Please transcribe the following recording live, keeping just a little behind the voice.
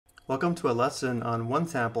Welcome to a lesson on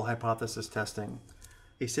one-sample hypothesis testing,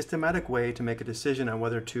 a systematic way to make a decision on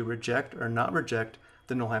whether to reject or not reject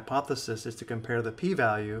the null hypothesis is to compare the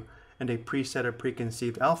p-value and a preset or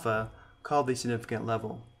preconceived alpha called the significant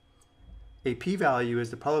level. A p-value is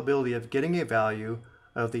the probability of getting a value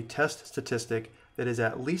of the test statistic that is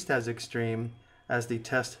at least as extreme as the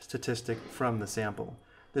test statistic from the sample.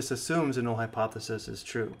 This assumes the null hypothesis is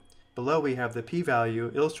true. Below we have the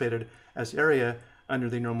p-value illustrated as area under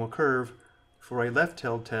the normal curve for a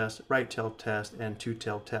left-tailed test, right-tailed test, and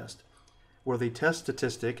two-tailed test, where the test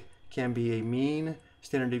statistic can be a mean,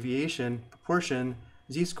 standard deviation, proportion,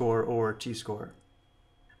 z-score, or t-score.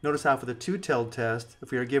 Notice how for the two-tailed test,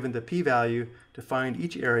 if we are given the p-value to find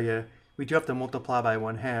each area, we do have to multiply by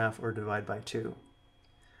 1/2 or divide by 2.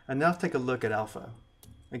 And now let's take a look at alpha.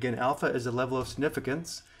 Again, alpha is the level of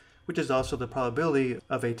significance, which is also the probability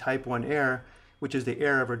of a type 1 error, which is the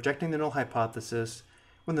error of rejecting the null hypothesis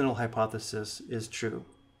when the null hypothesis is true.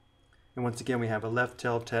 And once again, we have a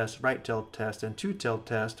left-tailed test, right-tailed test, and two-tailed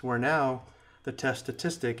test, where now the test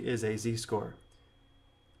statistic is a z-score.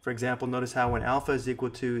 For example, notice how when alpha is equal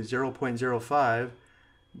to 0.05,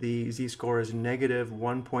 the z-score is negative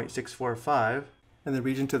 1.645, and the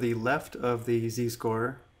region to the left of the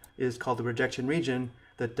z-score is called the rejection region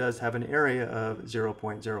that does have an area of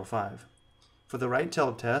 0.05. For the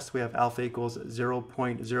right-tailed test, we have alpha equals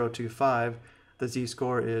 0.025. The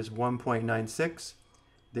z-score is 1.96.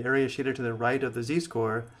 The area shaded to the right of the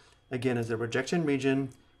z-score, again, is the rejection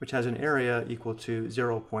region, which has an area equal to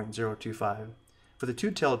 0.025. For the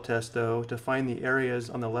two-tailed test, though, to find the areas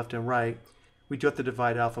on the left and right, we do have to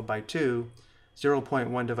divide alpha by 2.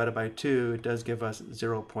 0.1 divided by 2 does give us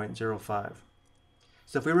 0.05.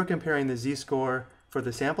 So if we were comparing the z-score for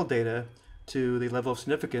the sample data to the level of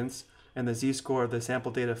significance, and the z-score of the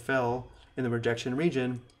sample data fell in the rejection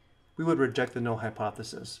region, we would reject the null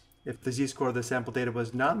hypothesis. If the z-score of the sample data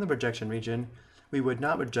was not in the rejection region, we would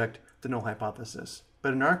not reject the null hypothesis.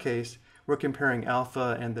 But in our case, we're comparing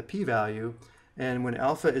alpha and the p-value, and when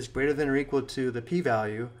alpha is greater than or equal to the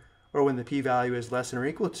p-value, or when the p-value is less than or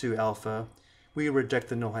equal to alpha, we reject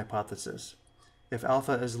the null hypothesis. If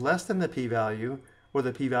alpha is less than the p-value, or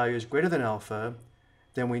the p-value is greater than alpha,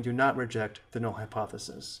 then we do not reject the null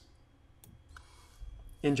hypothesis.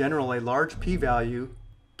 In general, a large p-value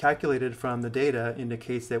calculated from the data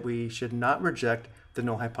indicates that we should not reject the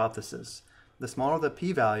null hypothesis. The smaller the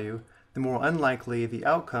p-value, the more unlikely the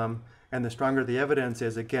outcome and the stronger the evidence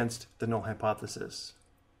is against the null hypothesis.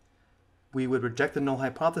 We would reject the null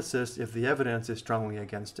hypothesis if the evidence is strongly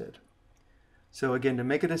against it. So again, to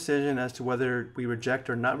make a decision as to whether we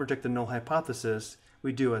reject or not reject the null hypothesis,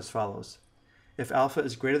 we do as follows. If alpha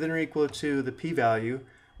is greater than or equal to the p-value,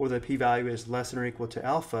 or the p-value is less than or equal to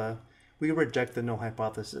alpha, we reject the null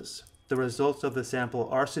hypothesis. The results of the sample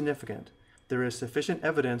are significant. There is sufficient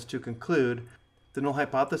evidence to conclude the null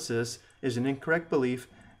hypothesis is an incorrect belief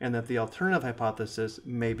and that the alternative hypothesis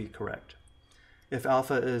may be correct. If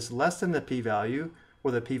alpha is less than the p-value, or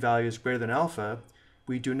the p-value is greater than alpha,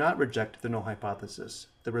 we do not reject the null hypothesis.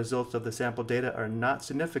 The results of the sample data are not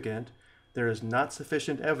significant. There is not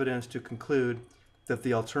sufficient evidence to conclude that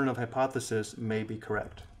the alternative hypothesis may be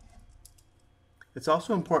correct. It's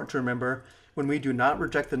also important to remember when we do not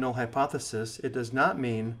reject the null hypothesis, it does not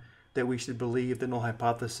mean that we should believe the null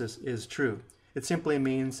hypothesis is true. It simply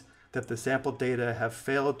means that the sample data have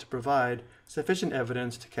failed to provide sufficient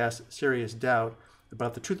evidence to cast serious doubt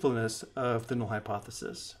about the truthfulness of the null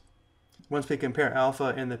hypothesis. Once we compare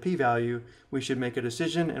alpha and the p-value, we should make a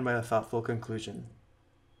decision and write a thoughtful conclusion.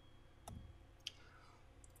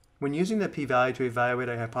 When using the p-value to evaluate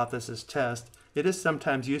a hypothesis test, it is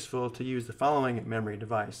sometimes useful to use the following memory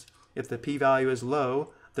device. If the p-value is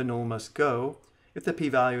low, the null must go. If the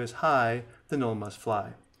p-value is high, the null must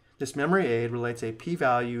fly. This memory aid relates a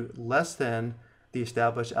p-value less than the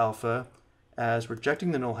established alpha as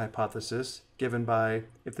rejecting the null hypothesis, given by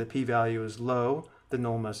if the p-value is low, the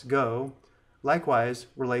null must go. Likewise,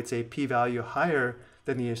 relates a p-value higher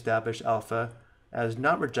than the established alpha as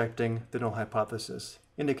not rejecting the null hypothesis,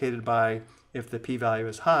 indicated by if the p-value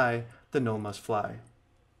is high, the null must fly.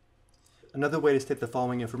 Another way to state the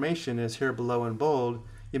following information is here below in bold.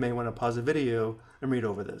 You may want to pause the video and read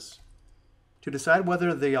over this. To decide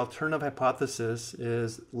whether the alternative hypothesis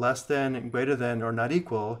is less than, greater than, or not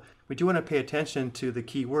equal, we do want to pay attention to the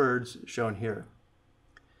key words shown here.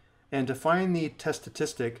 And to find the test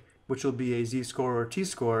statistic, which will be a z-score or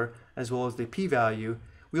t-score, as well as the p-value,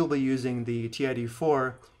 we will be using the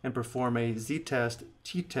TID4 and perform a z-test,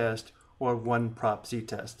 t-test, or one-prop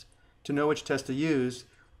z-test. To know which test to use,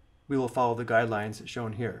 we will follow the guidelines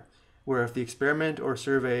shown here. where if the experiment or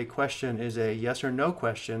survey question is a yes or no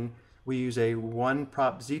question, we use a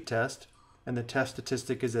 1-prop z-test, and the test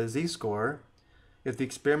statistic is a z-score. If the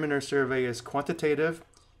experiment or survey is quantitative,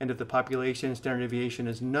 and if the population standard deviation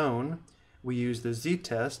is known, we use the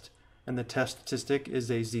z-test, and the test statistic is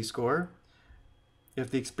a z-score. If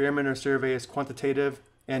the experiment or survey is quantitative,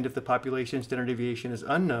 and if the population standard deviation is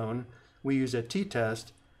unknown, we use a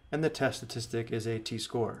t-test, and the test statistic is a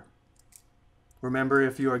t-score. Remember,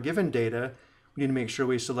 if you are given data, we need to make sure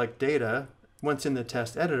we select data once in the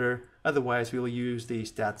test editor, otherwise we will use the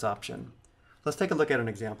stats option. Let's take a look at an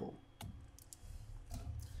example.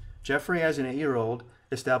 Jeffrey, as an 8-year-old,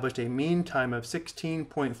 established a mean time of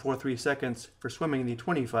 16.43 seconds for swimming the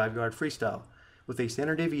 25-yard freestyle, with a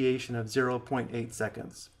standard deviation of 0.8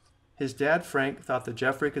 seconds. His dad, Frank, thought that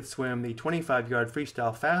Jeffrey could swim the 25-yard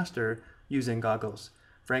freestyle faster using goggles.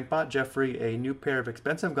 Frank bought Jeffrey a new pair of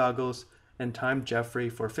expensive goggles and timed Jeffrey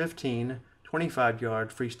for 15 25-yard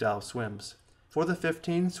freestyle swims. For the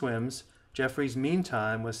 15 swims, Jeffrey's mean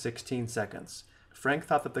time was 16 seconds. Frank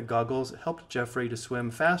thought that the goggles helped Jeffrey to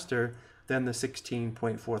swim faster than the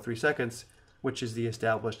 16.43 seconds, which is the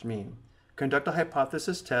established mean. Conduct a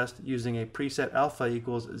hypothesis test using a preset alpha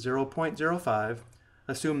equals 0.05.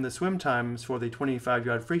 Assume the swim times for the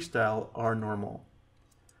 25-yard freestyle are normal.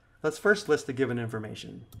 Let's first list the given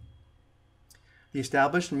information. The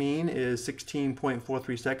established mean is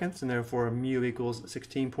 16.43 seconds, and therefore mu equals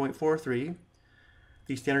 16.43.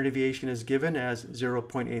 The standard deviation is given as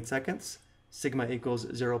 0.8 seconds. Sigma equals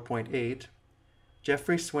 0.8.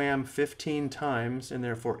 Jeffrey swam 15 times, and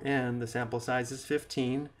therefore n, the sample size is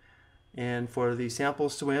 15. And for the sample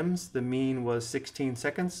swims, the mean was 16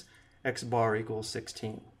 seconds. X bar equals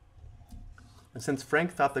 16. And since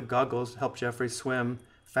Frank thought the goggles helped Jeffrey swim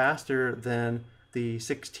faster than the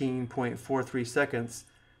 16.43 seconds,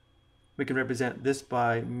 we can represent this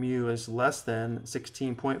by mu as less than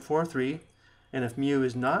 16.43. And if mu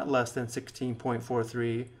is not less than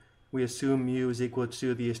 16.43, we assume mu is equal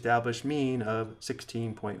to the established mean of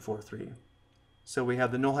 16.43. So we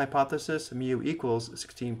have the null hypothesis, mu equals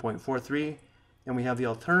 16.43, and we have the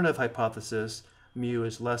alternative hypothesis, mu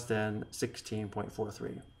is less than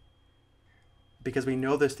 16.43. Because we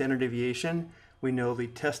know the standard deviation, we know the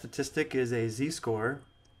test statistic is a z-score,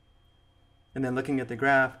 and then looking at the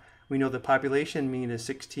graph, we know the population mean is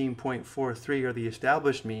 16.43, or the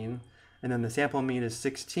established mean, and then the sample mean is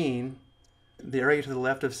 16. The area to the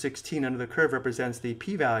left of 16 under the curve represents the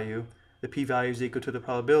p-value. The p-value is equal to the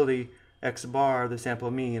probability x bar, the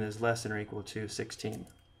sample mean, is less than or equal to 16.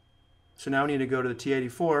 So now we need to go to the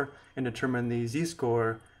T84 and determine the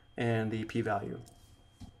z-score and the p-value.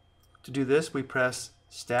 To do this, we press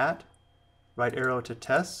stat, right arrow to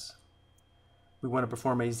tests. We want to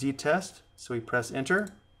perform a z-test, so we press enter.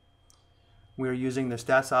 We are using the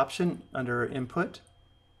stats option under input,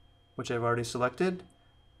 which I've already selected.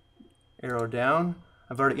 Arrow down.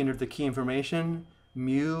 I've already entered the key information.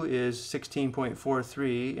 Mu is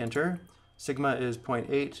 16.43, enter. Sigma is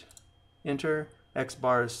 0.8, enter. X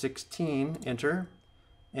bar is 16, enter.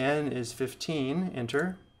 N is 15,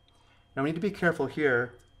 enter. Now we need to be careful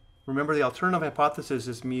here. Remember, the alternative hypothesis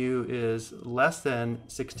is mu is less than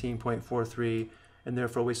 16.43, and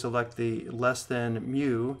therefore we select the less than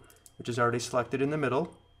mu, which is already selected in the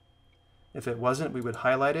middle. If it wasn't, we would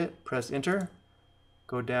highlight it, press enter,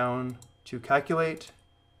 go down to calculate,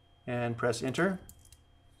 and press enter.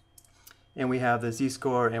 And we have the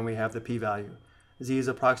z-score and we have the p-value. Z is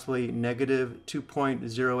approximately negative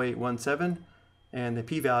 2.0817, and the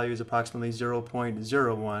p-value is approximately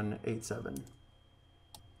 0.0187.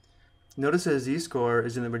 Notice that z-score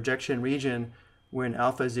is in the rejection region when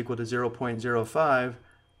alpha is equal to 0.05,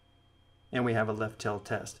 and we have a left tail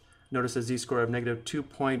test. Notice the z-score of negative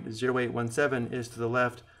 2.0817 is to the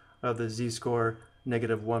left of the z-score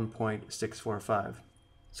negative 1.645.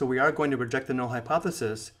 So we are going to reject the null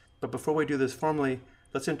hypothesis, but before we do this formally,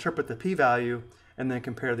 let's interpret the p-value and then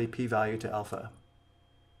compare the p-value to alpha.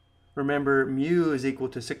 Remember, mu is equal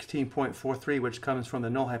to 16.43, which comes from the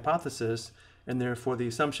null hypothesis, and therefore the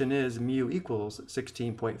assumption is mu equals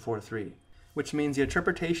 16.43, which means the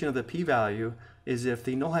interpretation of the p-value is if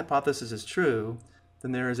the null hypothesis is true,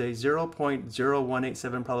 then there is a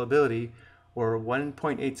 0.0187 probability, or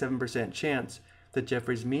 1.87% chance, that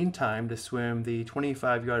Jeffrey's mean time to swim the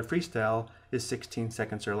 25-yard freestyle is 16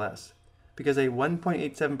 seconds or less. Because a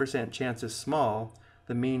 1.87% chance is small,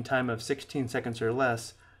 the mean time of 16 seconds or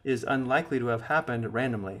less is unlikely to have happened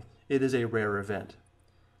randomly. It is a rare event.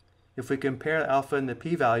 If we compare alpha and the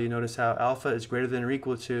p-value, notice how alpha is greater than or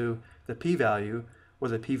equal to the p-value, or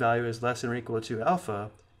the p-value is less than or equal to alpha,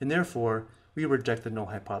 and therefore we reject the null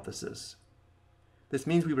hypothesis. This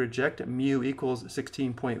means we reject mu equals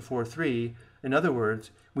 16.43. In other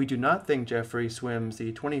words, we do not think Jeffrey swims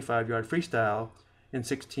the 25-yard freestyle in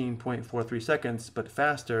 16.43 seconds, but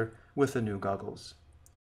faster with the new goggles.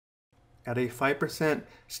 At a 5%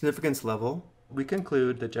 significance level, we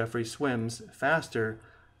conclude that Jeffrey swims faster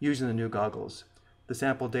using the new goggles. The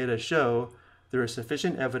sample data show there is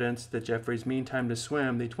sufficient evidence that Jeffrey's mean time to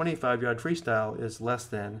swim the 25-yard freestyle is less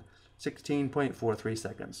than 16.43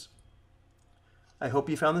 seconds. I hope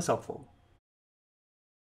you found this helpful.